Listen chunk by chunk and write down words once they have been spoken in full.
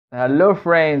Hello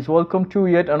friends, welcome to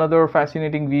yet another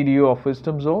fascinating video of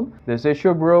Wisdom Zone. This is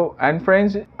your bro, and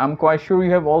friends, I'm quite sure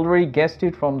you have already guessed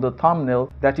it from the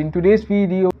thumbnail that in today's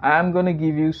video I'm gonna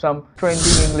give you some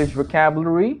trending English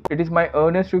vocabulary. It is my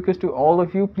earnest request to all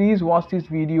of you, please watch this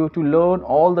video to learn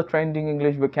all the trending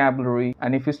English vocabulary.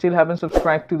 And if you still haven't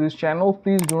subscribed to this channel,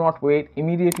 please do not wait,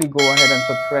 immediately go ahead and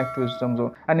subscribe to Wisdom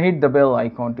Zone and hit the bell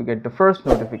icon to get the first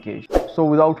notification. So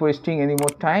without wasting any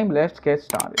more time, let's get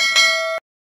started.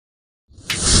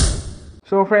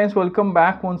 So friends, welcome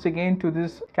back once again to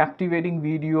this captivating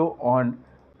video on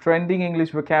trending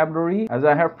English vocabulary. As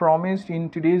I have promised, in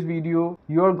today's video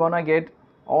you're gonna get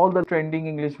all the trending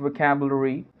English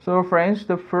vocabulary. So friends,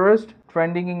 the first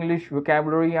trending English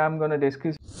vocabulary I'm gonna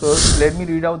discuss. So let me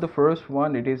read out the first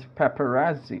one. It is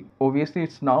paparazzi. Obviously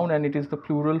it's noun and it is the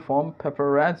plural form.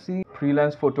 Paparazzi,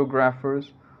 freelance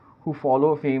photographers who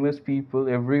follow famous people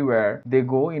everywhere they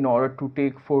go in order to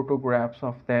take photographs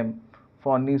of them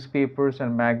for newspapers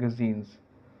and magazines.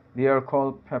 They are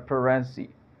called paparazzi.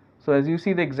 So as you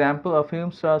see the example, a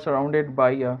film star surrounded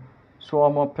by a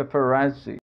swarm of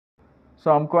paparazzi. So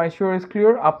I'm quite sure it's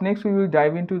clear. Up next we will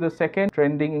dive into the second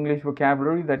trending English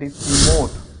vocabulary, that is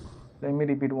emote. Let me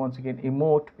repeat once again.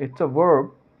 Emote, it's a verb.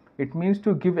 It means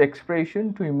to give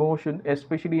expression to emotion,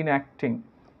 especially in acting.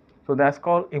 So that's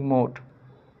called emote.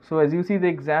 So as you see the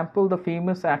example, the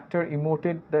famous actor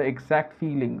emoted the exact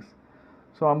feelings.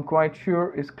 So I'm quite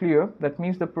sure it's clear. That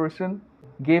means the person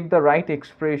gave the right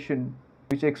expression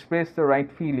which expressed the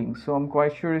right feelings. So I'm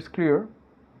quite sure it's clear.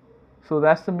 So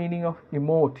that's the meaning of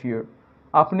emote here.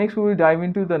 Up next we will dive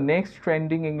into the next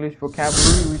trending English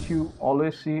vocabulary which you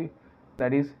always see,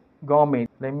 that is gourmet.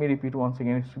 Let me repeat once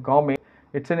again. It's gourmet.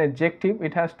 It's an adjective.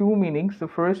 It has two meanings. The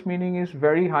first meaning is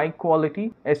very high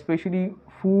quality, especially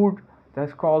food,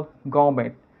 that's called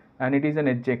gourmet. And it is an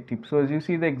adjective. So as you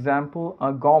see the example,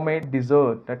 a gourmet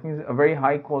dessert, that means a very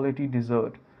high quality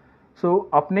dessert. So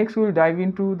up next we will dive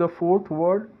into the fourth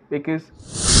word, because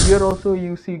here also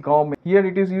you see gourmet. Here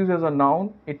it is used as a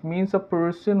noun. It means a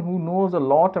person who knows a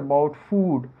lot about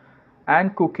food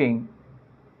and cooking.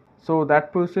 So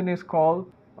that person is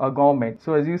called a gourmet.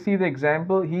 So as you see the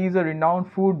example, he is a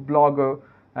renowned food blogger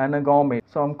and a gourmet.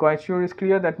 So I'm quite sure it's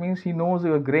clear. That means he knows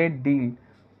a great deal,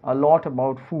 a lot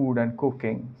about food and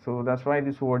cooking. So that's why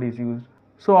this word is used.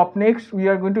 So up next we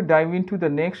are going to dive into the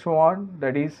next one,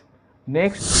 that is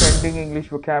next trending English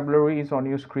vocabulary is on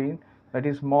your screen, that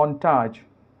is montage.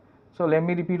 So let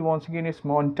me repeat once again, it's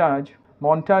montage.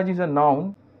 Montage is a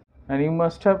noun and you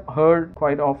must have heard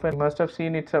quite often, you must have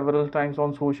seen it several times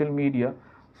on social media.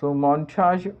 So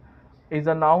montage is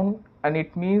a noun and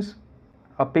it means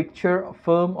a picture, a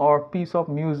film or piece of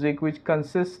music which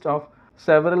consists of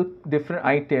several different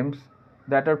items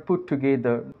that are put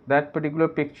together. That particular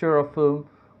picture or film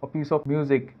or piece of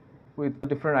music with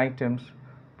different items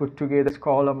put together is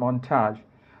called a montage.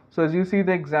 So as you see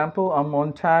the example, a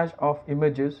montage of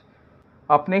images.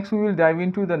 Up next we will dive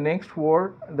into the next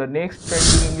word, the next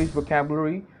trending English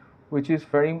vocabulary which is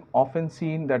very often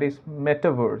seen, that is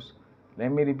metaverse.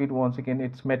 Let me repeat once again,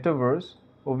 it's metaverse.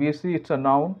 Obviously it's a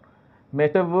noun.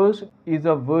 Metaverse is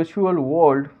a virtual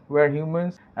world where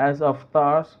humans as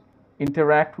avatars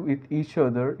interact with each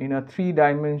other in a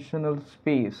three-dimensional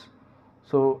space.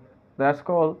 So that's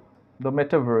called the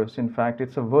metaverse. In fact,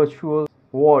 it's a virtual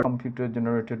world,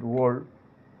 computer-generated world,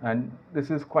 and this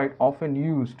is quite often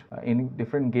used in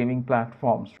different gaming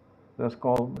platforms. That's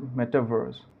called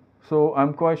metaverse. So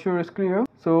I'm quite sure it's clear.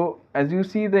 So as you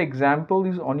see the example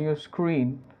is on your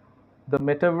screen, the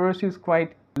metaverse is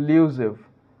quite elusive.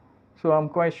 So I'm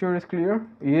quite sure it's clear.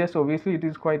 Yes, obviously it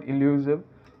is quite elusive,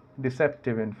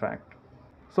 deceptive in fact.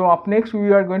 So up next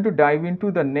we are going to dive into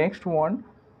the next one,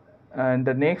 and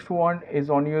the next one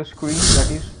is on your screen, that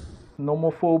is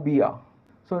nomophobia.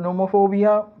 So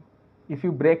nomophobia, if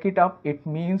you break it up, it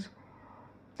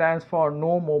stands for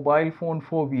no mobile phone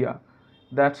phobia.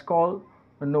 That's called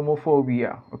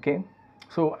nomophobia. Okay,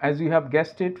 so as you have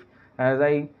guessed it, as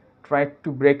I tried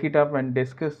to break it up and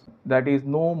discuss, that is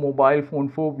no mobile phone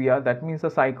phobia. That means a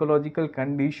psychological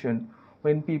condition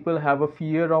when people have a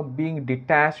fear of being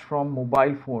detached from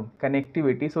mobile phone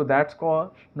connectivity. So that's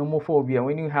called nomophobia.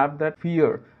 When you have that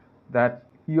fear that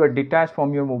you are detached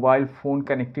from your mobile phone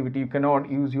connectivity, you cannot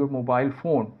use your mobile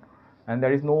phone and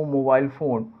there is no mobile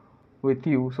phone with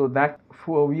you, so that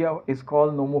phobia is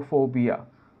called nomophobia.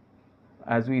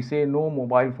 As we say, no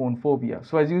mobile phone phobia.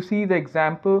 So as you see the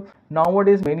example,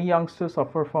 nowadays many youngsters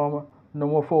suffer from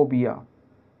nomophobia.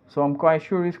 So I'm quite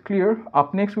sure it's clear.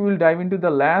 Up next we will dive into the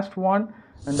last one,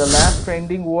 and the last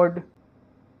trending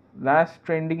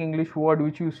English word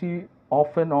which you see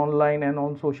often online and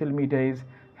on social media is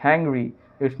hangry.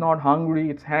 It's not hungry,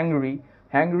 it's hangry.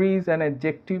 Hangry is an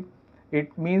adjective.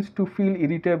 It means to feel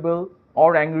irritable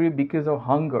or angry because of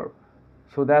hunger.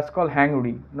 So that's called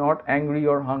hangry, not angry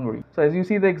or hungry. So as you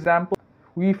see the example,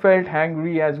 we felt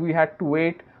hangry as we had to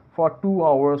wait for 2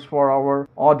 hours for our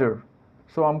order.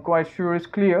 So I'm quite sure it's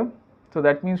clear. So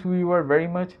that means we were very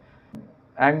much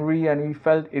angry and we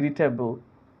felt irritable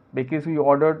because we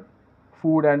ordered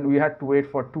food and we had to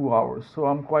wait for 2 hours. So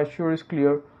I'm quite sure it's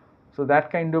clear. So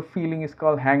that kind of feeling is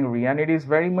called hangry, and it is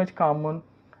very much common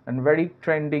and very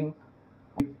trending.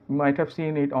 You might have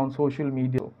seen it on social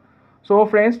media. So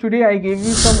friends, today I gave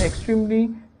you some extremely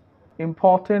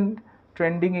important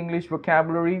trending English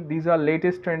vocabulary. These are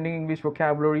latest trending English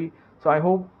vocabulary. So I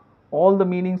hope all the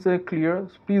meanings are clear.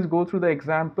 Please go through the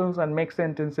examples and make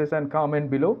sentences and comment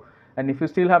below. And if you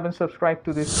still haven't subscribed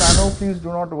to this channel, please do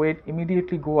not wait.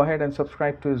 Immediately go ahead and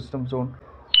subscribe to Wisdom Zone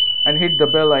and hit the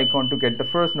bell icon to get the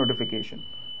first notification.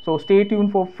 So stay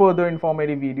tuned for further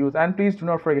informative videos, and please do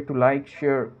not forget to like,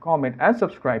 share, comment and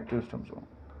subscribe to Wisdom Zone.